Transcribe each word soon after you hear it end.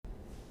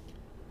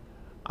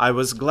I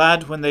was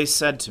glad when they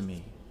said to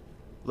me,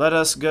 "Let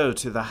us go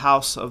to the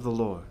house of the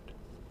Lord."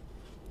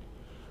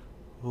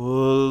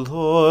 O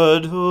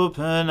Lord,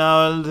 open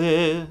our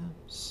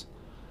lips,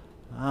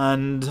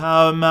 and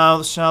our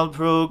mouth shall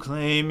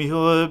proclaim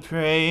your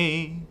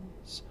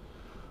praise.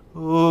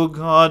 O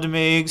God,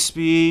 make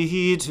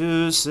speed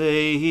to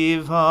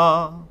save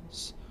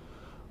us.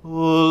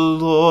 O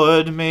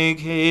Lord, make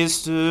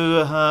haste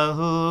to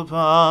help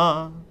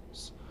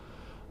us.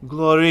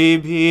 Glory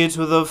be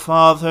to the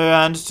Father,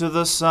 and to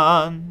the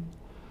Son,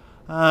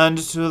 and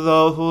to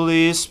the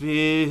Holy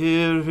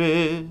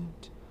Spirit,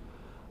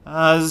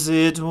 as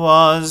it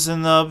was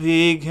in the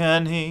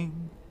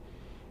beginning,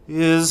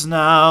 is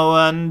now,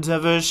 and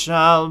ever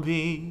shall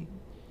be,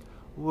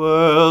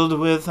 world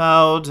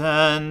without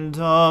end.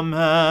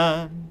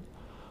 Amen.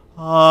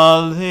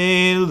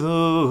 Alleluia.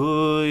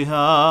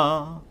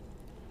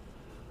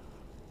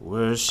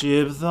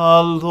 Worship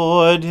the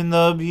Lord in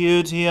the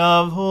beauty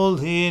of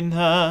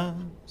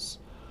holiness.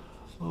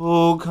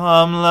 O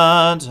come,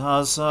 let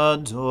us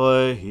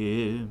adore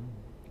him.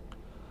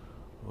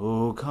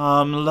 O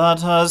come,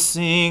 let us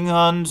sing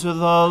unto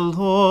the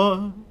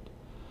Lord.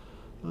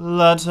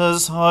 Let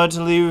us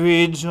heartily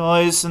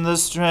rejoice in the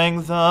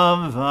strength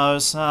of our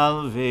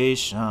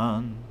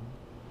salvation.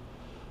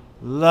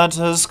 Let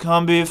us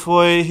come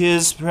before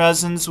his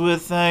presence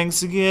with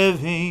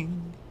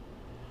thanksgiving,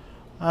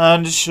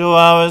 and show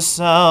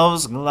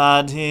ourselves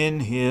glad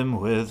in him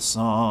with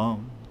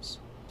psalms.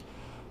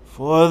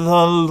 For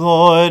the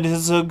Lord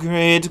is a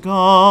great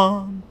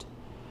God,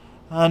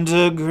 and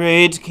a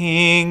great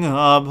King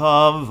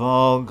above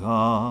all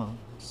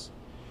gods.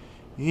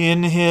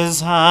 In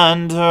his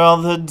hand are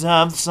all the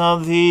depths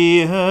of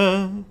the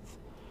earth,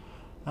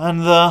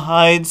 and the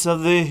heights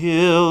of the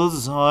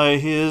hills are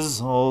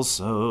his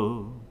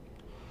also.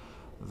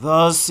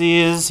 The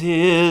sea is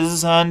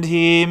his, and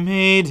he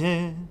made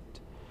it,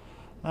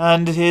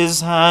 and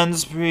his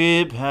hands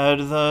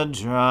prepared the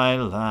dry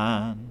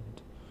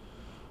land.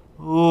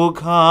 O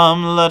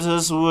come, let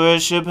us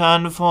worship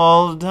and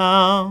fall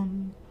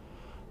down,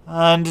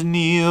 and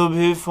kneel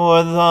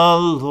before the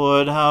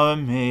Lord our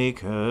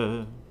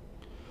Maker.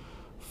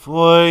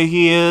 For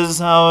he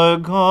is our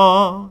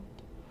God,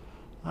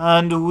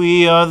 and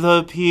we are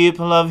the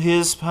people of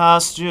his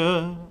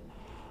pasture,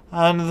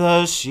 and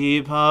the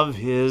sheep of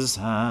his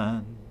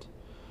hand.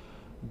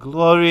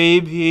 Glory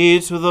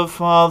be to the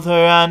Father,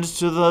 and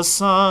to the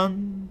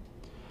Son,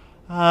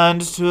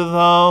 and to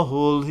the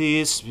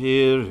Holy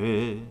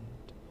Spirit,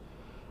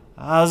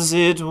 as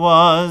it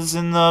was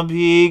in the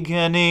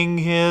beginning,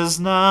 is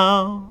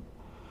now,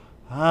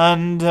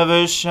 and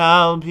ever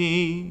shall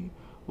be,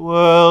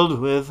 world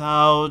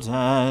without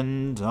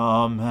end.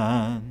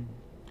 Amen.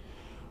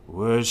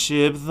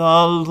 Worship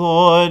the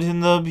Lord in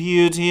the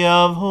beauty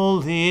of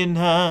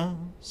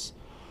holiness.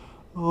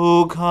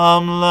 O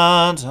come,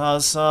 let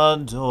us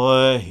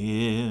adore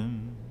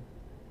him.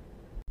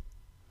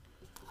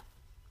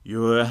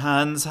 Your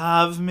hands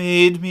have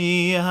made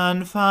me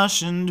and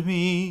fashioned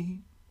me.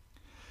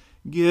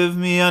 Give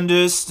me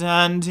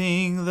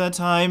understanding, that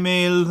I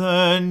may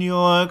learn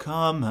your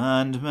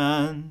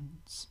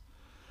commandments.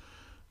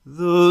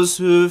 Those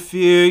who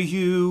fear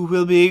you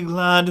will be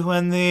glad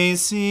when they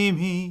see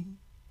me,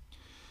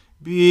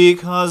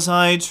 because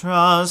I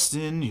trust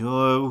in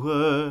your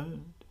word.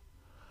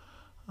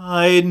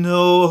 I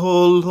know,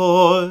 O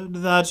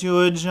Lord, that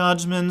your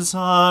judgments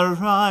are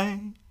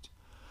right,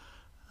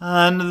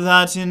 and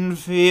that in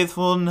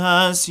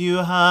faithfulness you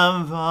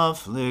have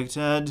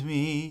afflicted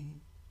me.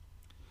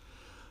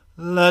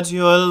 Let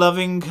your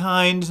loving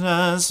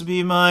kindness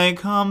be my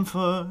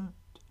comfort,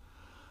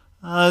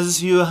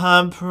 as you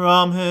have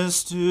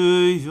promised to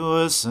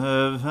your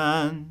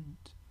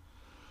servant.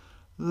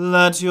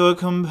 Let your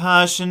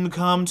compassion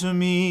come to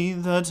me,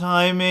 that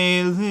I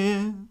may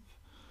live,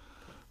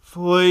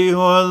 for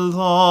your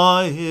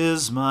law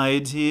is my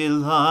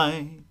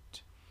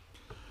delight.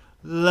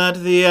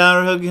 Let the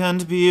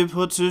arrogant be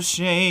put to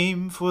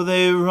shame, for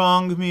they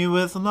wrong me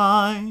with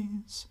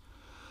lies.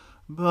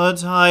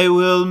 But I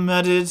will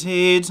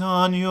meditate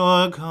on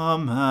your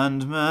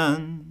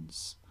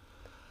commandments.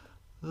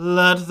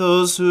 Let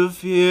those who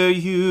fear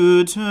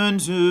you turn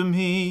to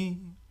me,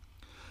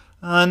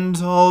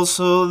 and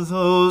also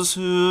those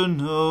who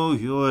know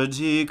your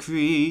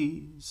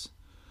decrees.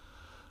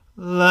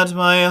 Let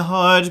my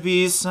heart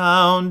be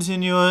sound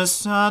in your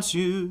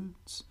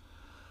statutes,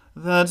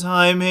 that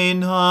I may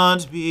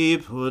not be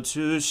put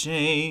to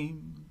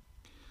shame.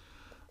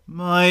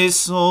 My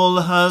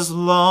soul has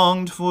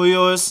longed for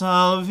your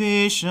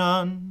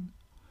salvation.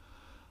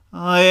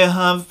 I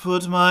have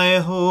put my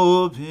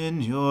hope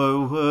in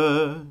your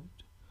word.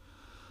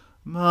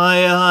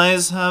 My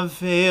eyes have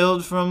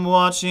failed from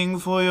watching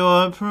for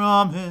your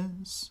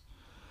promise,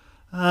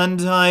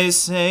 and I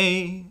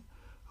say,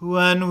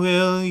 when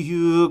will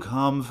you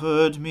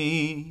comfort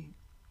me?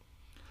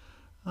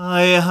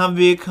 I have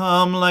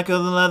become like a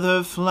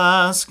leather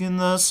flask in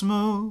the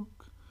smoke,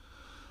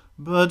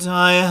 but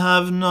I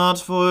have not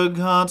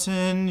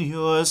forgotten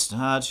your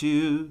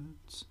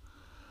statutes.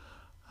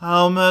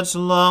 How much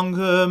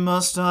longer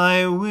must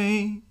I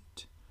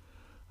wait?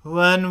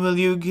 When will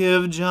you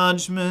give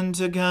judgment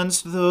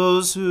against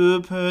those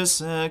who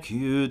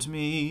persecute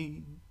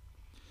me?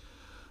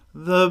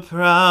 The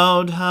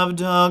proud have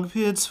dug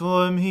pits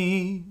for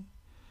me.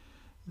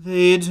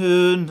 They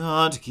do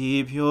not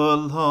keep your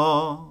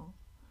law.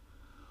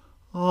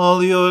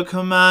 All your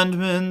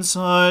commandments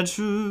are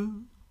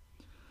true.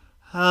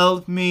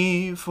 Help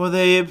me, for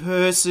they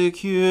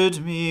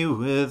persecute me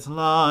with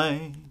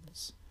lies.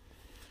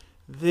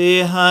 They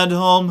had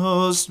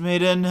almost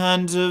made an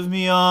end of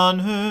me on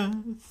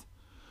earth,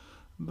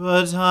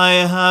 but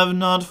I have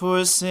not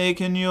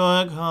forsaken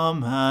your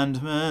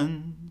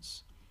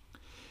commandments.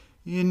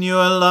 In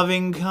your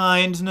loving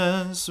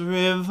kindness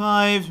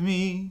revive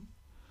me,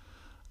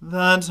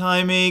 that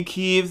I may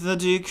keep the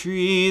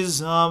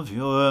decrees of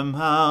your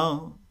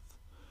mouth.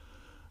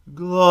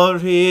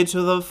 Glory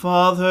to the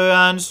Father,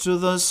 and to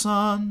the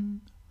Son,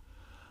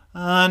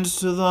 and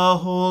to the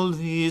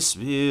Holy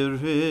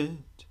Spirit,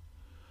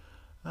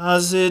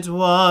 as it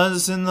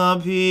was in the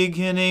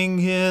beginning,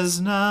 is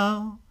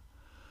now,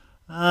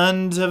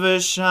 and ever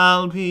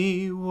shall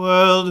be,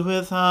 world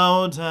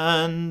without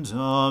end.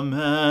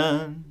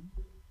 Amen.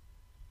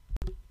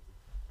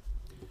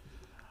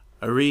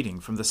 A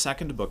reading from the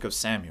second book of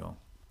Samuel.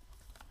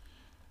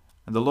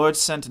 And the Lord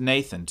sent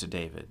Nathan to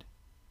David.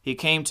 He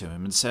came to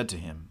him and said to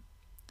him,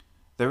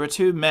 There were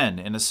 2 men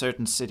in a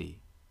certain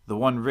city, the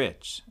one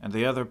rich and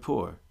the other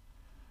poor.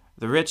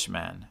 The rich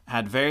man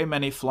had very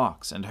many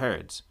flocks and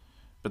herds,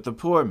 but the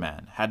poor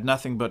man had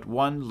nothing but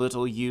one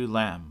little ewe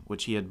lamb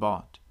which he had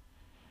bought.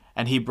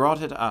 And he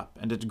brought it up,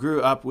 and it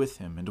grew up with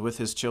him and with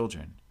his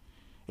children.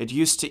 It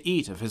used to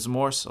eat of his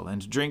morsel,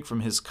 and drink from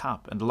his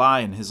cup, and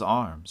lie in his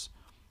arms,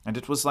 and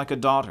it was like a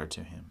daughter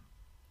to him.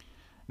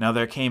 Now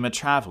there came a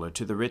traveler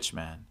to the rich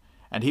man,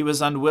 and he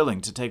was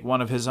unwilling to take one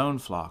of his own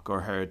flock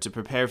or herd to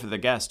prepare for the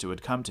guest who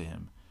had come to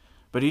him.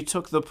 But he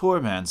took the poor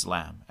man's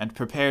lamb, and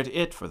prepared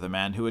it for the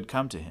man who had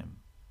come to him.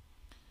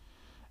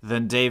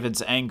 Then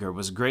David's anger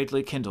was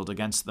greatly kindled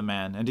against the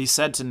man, and he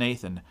said to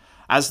Nathan,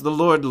 As the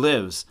Lord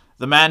lives,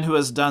 the man who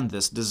has done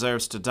this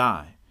deserves to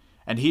die,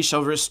 and he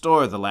shall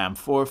restore the lamb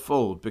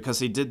 4-fold, because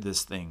he did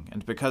this thing,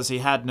 and because he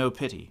had no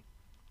pity.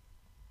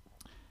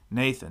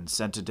 Nathan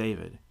said to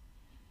David,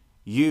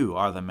 You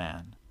are the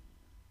man.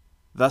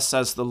 Thus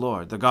says the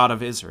Lord, the God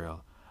of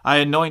Israel, I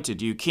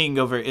anointed you king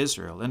over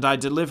Israel, and I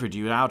delivered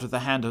you out of the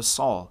hand of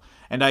Saul,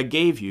 and I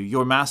gave you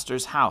your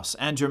master's house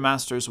and your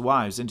master's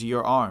wives into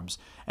your arms,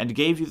 and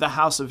gave you the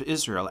house of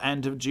Israel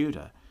and of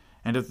Judah.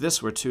 And if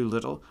this were too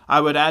little,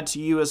 I would add to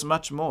you as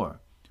much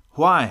more.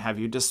 Why have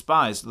you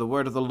despised the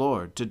word of the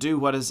Lord, to do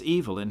what is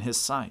evil in his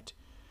sight?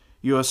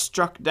 You have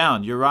struck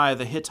down Uriah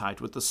the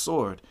Hittite with the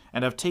sword,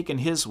 and have taken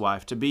his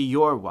wife to be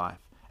your wife,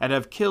 and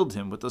have killed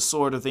him with the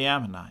sword of the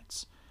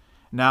Ammonites.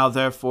 Now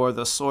therefore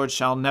the sword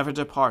shall never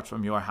depart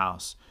from your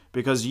house,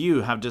 because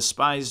you have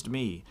despised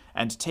me,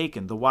 and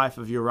taken the wife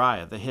of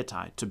Uriah the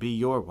Hittite to be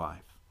your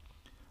wife.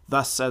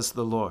 Thus says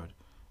the Lord,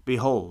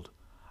 Behold,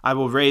 I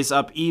will raise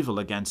up evil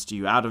against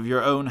you out of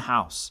your own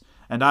house,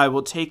 and I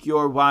will take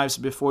your wives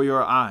before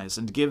your eyes,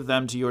 and give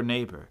them to your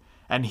neighbor,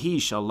 and he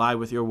shall lie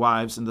with your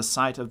wives in the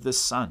sight of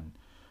this sun,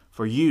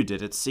 for you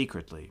did it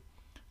secretly.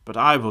 But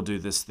I will do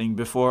this thing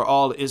before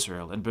all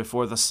Israel, and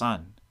before the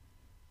sun.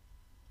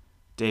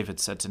 David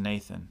said to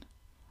Nathan,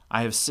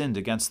 I have sinned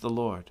against the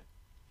Lord.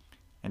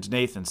 And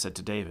Nathan said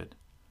to David,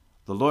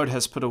 The Lord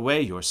has put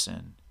away your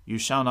sin. You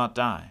shall not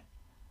die.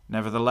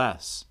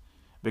 Nevertheless,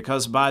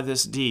 because by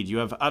this deed you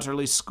have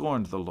utterly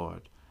scorned the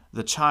Lord,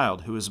 the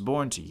child who is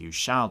born to you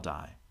shall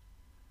die.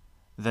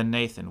 Then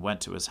Nathan went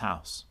to his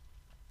house.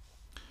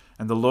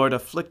 And the Lord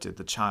afflicted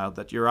the child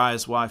that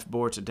Uriah's wife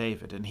bore to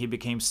David, and he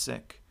became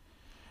sick.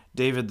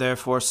 David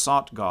therefore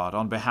sought God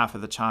on behalf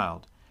of the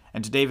child,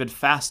 and David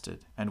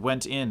fasted, and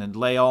went in and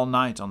lay all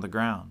night on the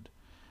ground.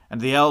 And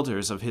the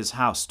elders of his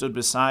house stood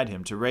beside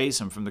him to raise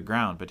him from the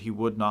ground, but he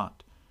would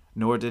not,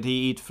 nor did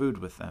he eat food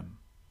with them.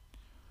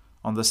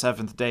 On the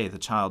 7th day the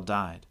child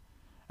died,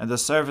 and the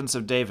servants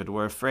of David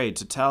were afraid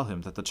to tell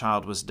him that the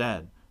child was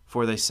dead,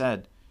 for they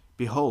said,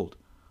 Behold,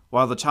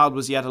 while the child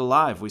was yet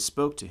alive we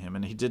spoke to him,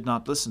 and he did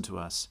not listen to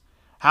us.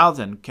 How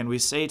then can we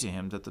say to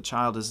him that the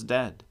child is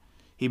dead?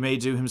 He may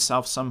do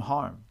himself some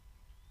harm.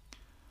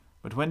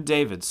 But when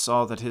David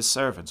saw that his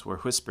servants were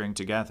whispering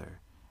together,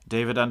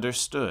 David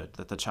understood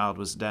that the child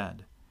was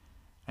dead.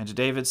 And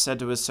David said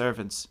to his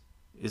servants,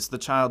 Is the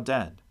child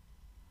dead?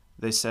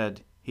 They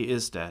said, He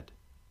is dead.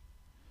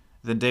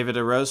 Then David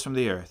arose from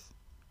the earth,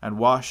 and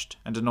washed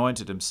and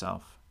anointed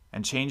himself,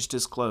 and changed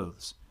his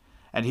clothes,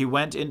 and he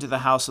went into the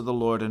house of the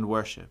Lord and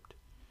worshipped.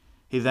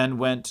 He then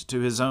went to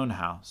his own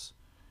house,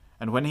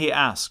 and when he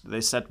asked,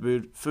 they set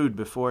food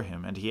before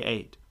him, and he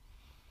ate.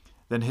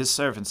 Then his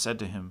servants said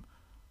to him,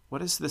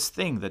 What is this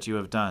thing that you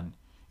have done?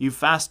 You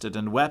fasted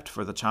and wept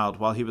for the child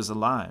while he was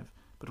alive,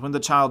 but when the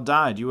child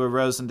died, you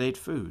arose and ate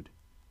food.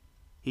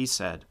 He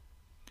said,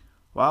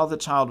 While the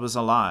child was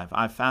alive,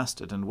 I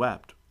fasted and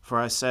wept, for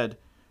I said,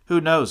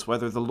 Who knows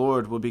whether the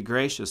Lord will be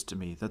gracious to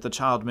me, that the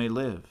child may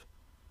live?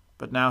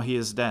 But now he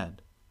is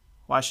dead.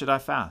 Why should I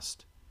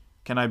fast?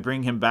 Can I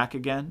bring him back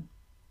again?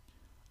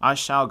 I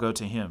shall go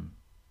to him,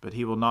 but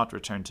he will not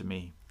return to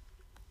me."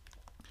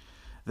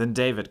 Then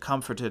David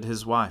comforted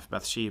his wife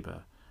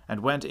Bathsheba, and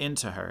went in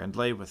to her and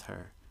lay with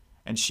her.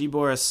 And she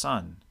bore a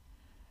son,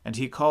 and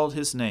he called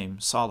his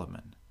name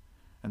Solomon.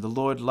 And the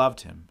Lord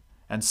loved him,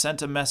 and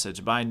sent a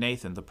message by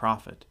Nathan the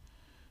prophet.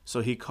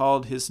 So he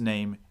called his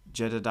name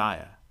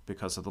Jedidiah,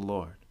 because of the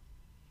Lord.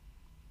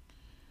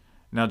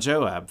 Now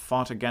Joab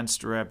fought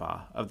against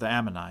Rabbah of the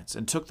Ammonites,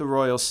 and took the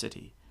royal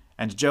city.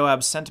 And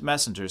Joab sent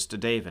messengers to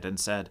David, and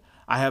said,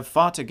 "I have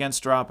fought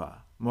against Rabbah.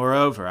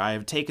 Moreover, I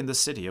have taken the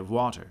city of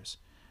waters.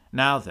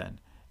 Now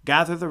then,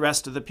 gather the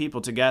rest of the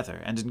people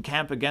together, and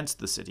encamp against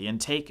the city, and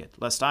take it,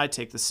 lest I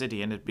take the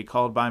city, and it be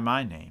called by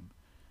my name."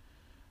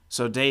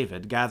 So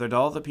David gathered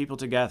all the people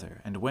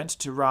together, and went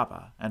to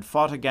Rabbah, and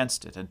fought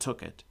against it, and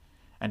took it.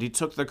 And he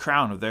took the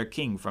crown of their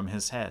king from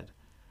his head.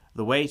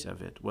 The weight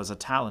of it was a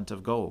talent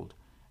of gold,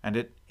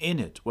 and in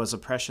it was a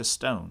precious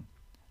stone,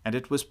 and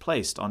it was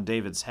placed on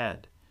David's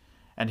head.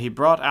 And he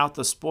brought out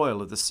the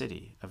spoil of the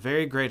city, a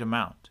very great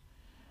amount.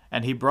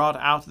 And he brought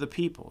out the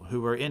people who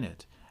were in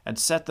it, and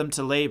set them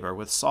to labor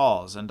with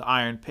saws and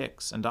iron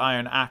picks and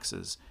iron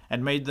axes,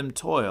 and made them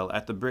toil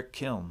at the brick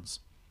kilns.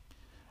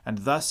 And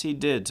thus he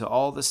did to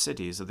all the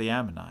cities of the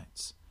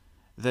Ammonites.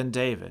 Then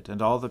David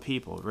and all the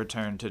people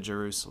returned to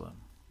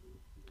Jerusalem.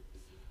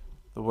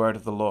 The word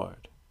of the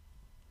Lord.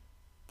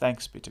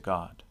 Thanks be to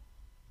God.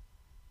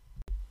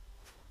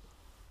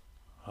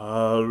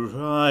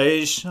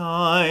 Arise,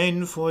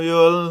 shine, for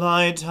your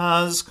light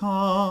has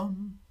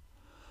come,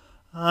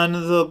 and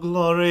the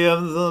glory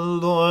of the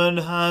Lord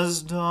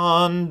has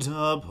dawned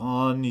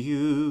upon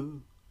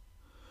you.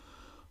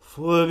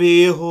 For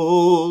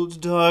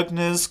behold,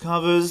 darkness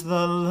covers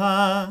the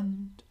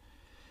land,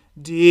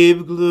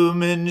 deep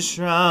gloom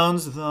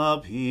enshrouds the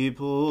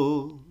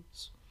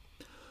peoples.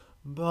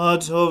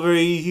 But over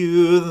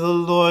you the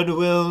Lord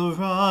will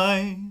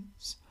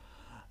rise,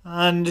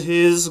 and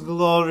his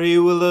glory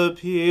will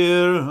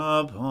appear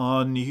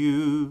upon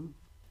you.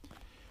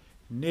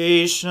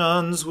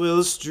 Nations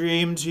will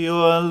stream to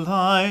your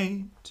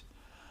light,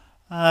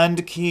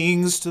 and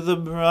kings to the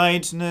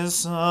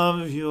brightness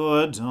of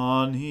your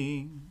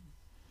dawning.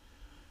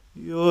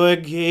 Your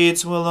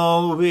gates will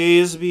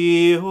always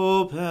be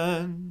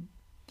open.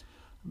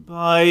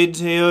 By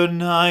day or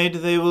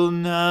night they will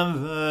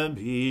never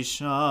be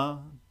shut.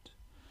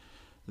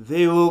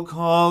 They will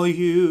call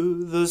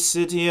you the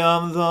city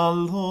of the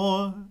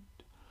Lord,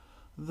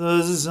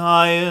 the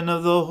Zion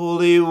of the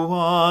Holy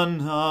One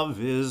of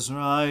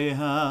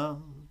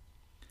Israel.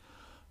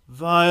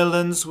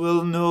 Violence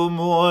will no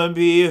more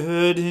be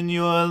heard in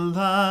your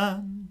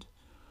land,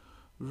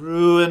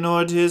 ruin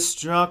or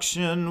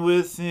destruction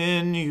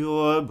within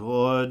your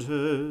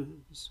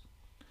borders.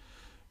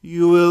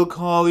 You will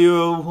call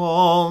your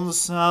walls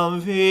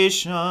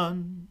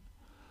salvation,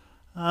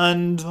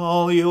 and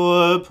all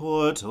your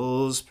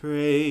portals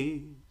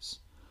praise.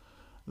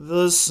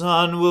 The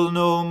sun will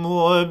no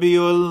more be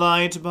your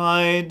light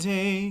by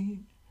day.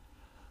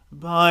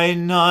 By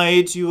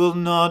night you will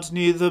not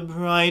need the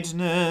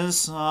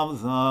brightness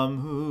of the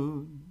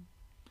moon.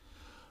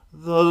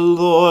 The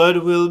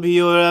Lord will be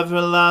your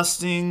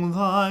everlasting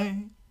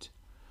light,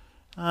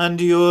 and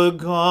your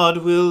God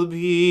will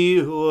be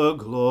your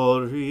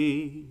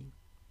glory.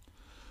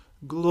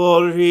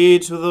 Glory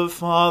to the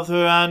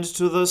Father, and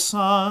to the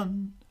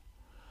Son,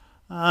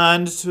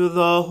 and to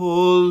the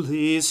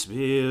Holy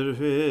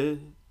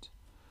Spirit,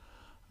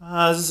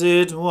 as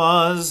it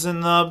was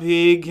in the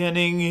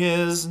beginning,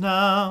 is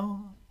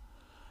now,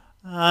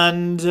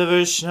 and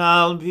ever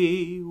shall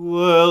be,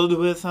 world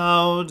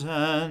without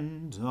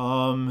end.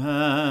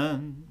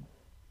 Amen.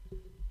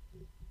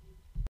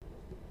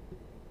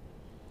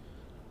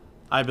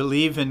 I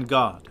believe in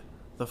God,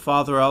 the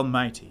Father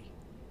Almighty,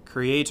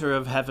 creator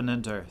of heaven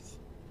and earth.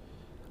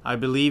 I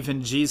believe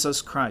in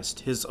Jesus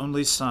Christ, his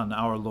only Son,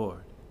 our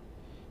Lord.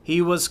 He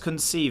was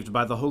conceived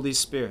by the Holy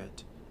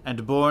Spirit,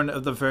 and born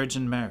of the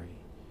Virgin Mary.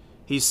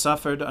 He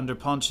suffered under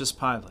Pontius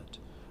Pilate,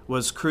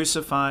 was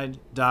crucified,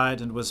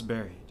 died, and was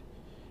buried.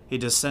 He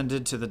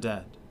descended to the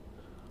dead.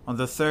 On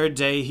the third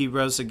day he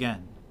rose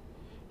again.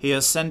 He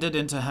ascended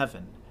into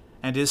heaven,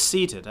 and is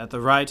seated at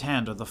the right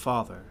hand of the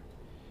Father.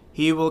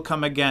 He will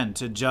come again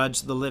to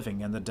judge the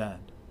living and the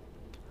dead.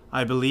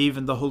 I believe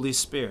in the Holy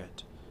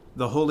Spirit,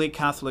 the Holy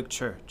Catholic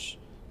Church,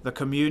 the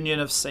communion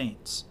of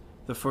saints,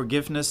 the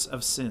forgiveness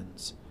of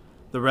sins,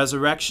 the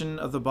resurrection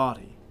of the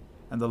body,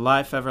 and the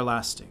life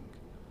everlasting.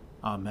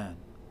 Amen.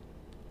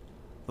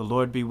 The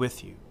Lord be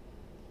with you.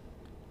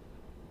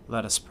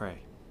 Let us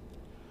pray.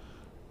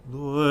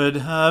 Lord,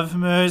 have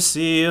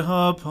mercy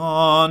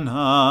upon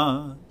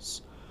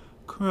us.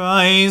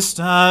 Christ,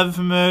 have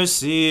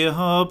mercy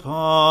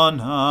upon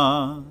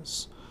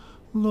us.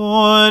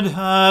 Lord,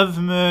 have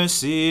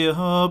mercy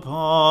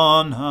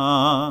upon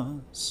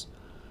us.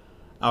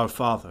 Our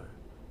Father,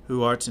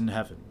 who art in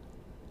heaven,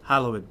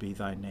 hallowed be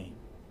thy name.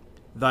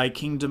 Thy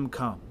kingdom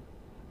come,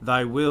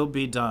 thy will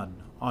be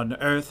done, on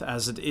earth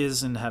as it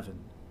is in heaven.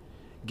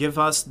 Give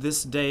us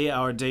this day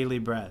our daily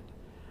bread,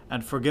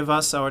 and forgive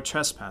us our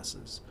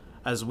trespasses,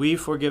 as we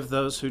forgive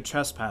those who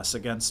trespass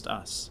against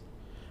us.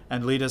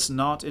 And lead us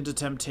not into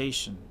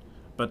temptation,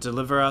 but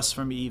deliver us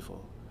from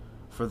evil.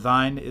 For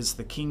thine is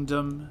the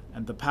kingdom,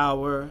 and the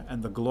power,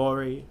 and the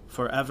glory,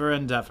 forever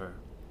and ever.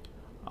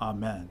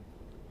 Amen.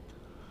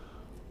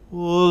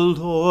 O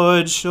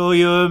Lord, show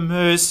your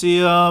mercy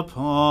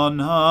upon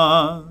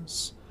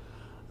us,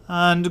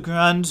 and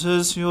grant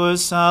us your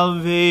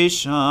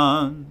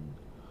salvation.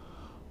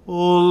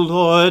 O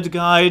Lord,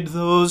 guide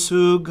those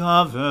who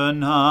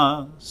govern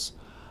us,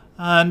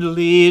 and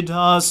lead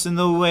us in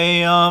the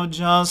way of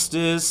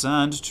justice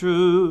and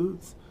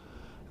truth.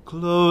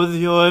 Clothe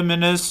your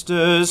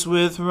ministers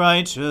with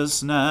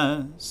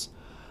righteousness,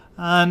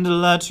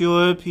 and let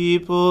your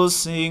people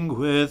sing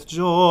with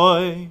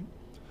joy.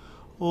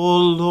 O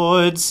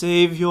Lord,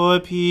 save your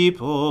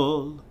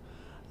people,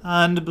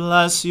 and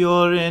bless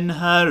your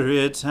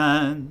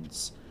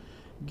inheritance.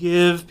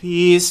 Give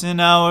peace in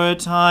our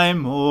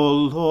time, O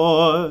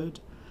Lord,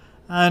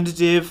 and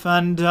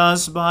defend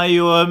us by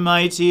your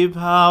mighty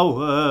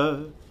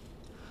power.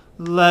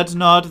 Let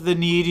not the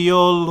needy,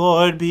 O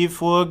Lord, be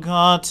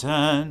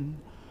forgotten,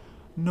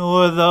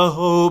 nor the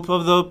hope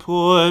of the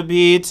poor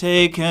be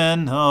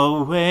taken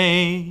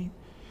away.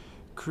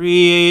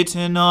 Create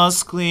in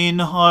us clean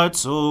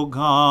hearts, O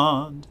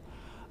God,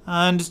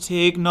 and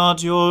take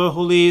not your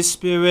Holy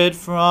Spirit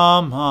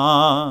from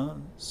us.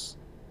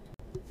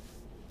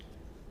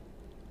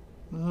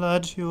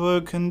 Let your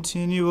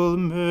continual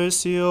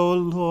mercy, O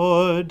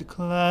Lord,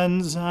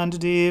 cleanse and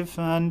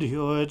defend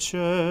your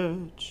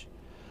church.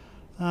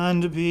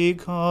 And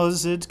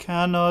because it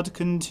cannot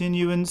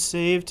continue in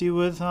safety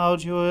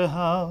without your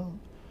help,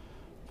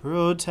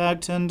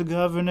 protect and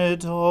govern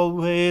it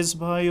always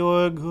by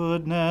your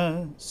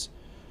goodness.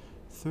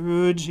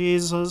 Through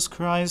Jesus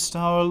Christ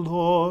our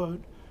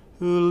Lord,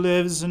 who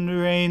lives and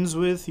reigns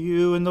with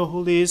you in the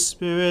Holy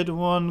Spirit,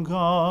 one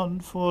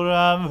God,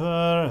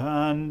 forever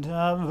and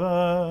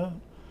ever.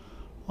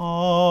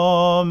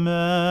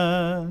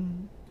 Amen.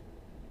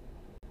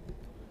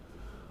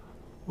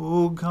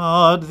 O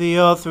God, the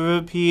author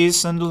of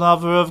peace and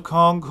lover of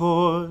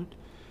concord,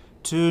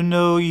 to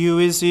know you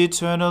is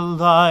eternal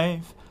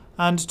life,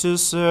 and to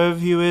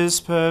serve you is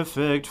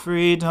perfect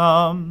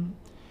freedom.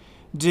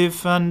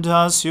 Defend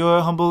us,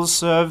 your humble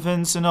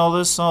servants, in all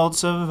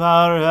assaults of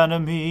our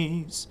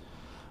enemies,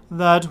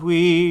 that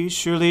we,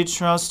 surely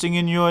trusting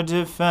in your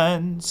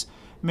defense,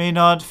 may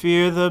not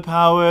fear the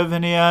power of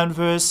any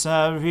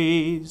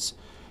adversaries,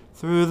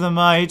 through the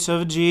might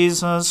of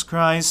Jesus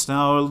Christ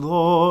our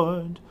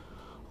Lord.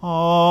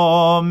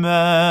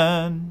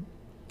 Amen.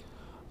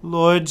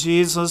 Lord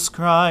Jesus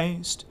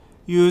Christ,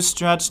 you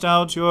stretched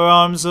out your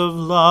arms of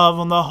love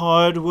on the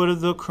hard wood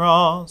of the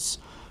cross,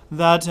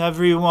 that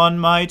every one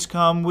might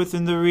come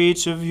within the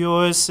reach of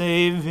your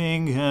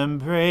saving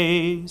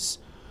embrace.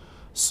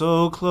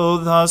 So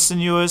clothe us in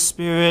your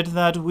Spirit,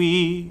 that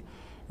we,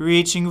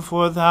 reaching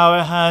forth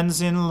our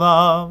hands in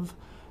love,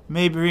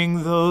 may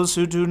bring those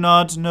who do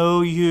not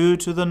know you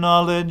to the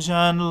knowledge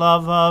and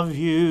love of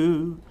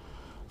you,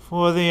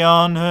 for the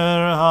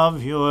honor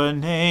of your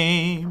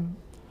name.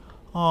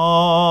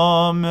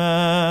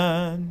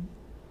 Amen.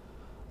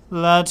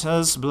 Let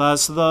us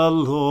bless the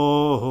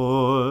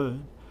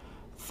Lord.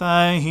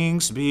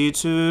 Thanks be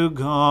to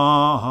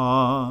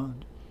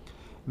God.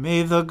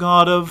 May the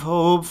God of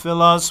hope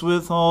fill us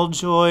with all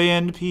joy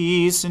and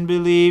peace in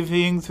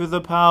believing through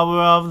the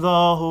power of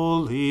the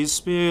Holy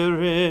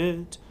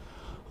Spirit.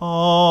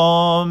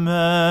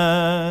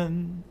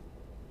 Amen.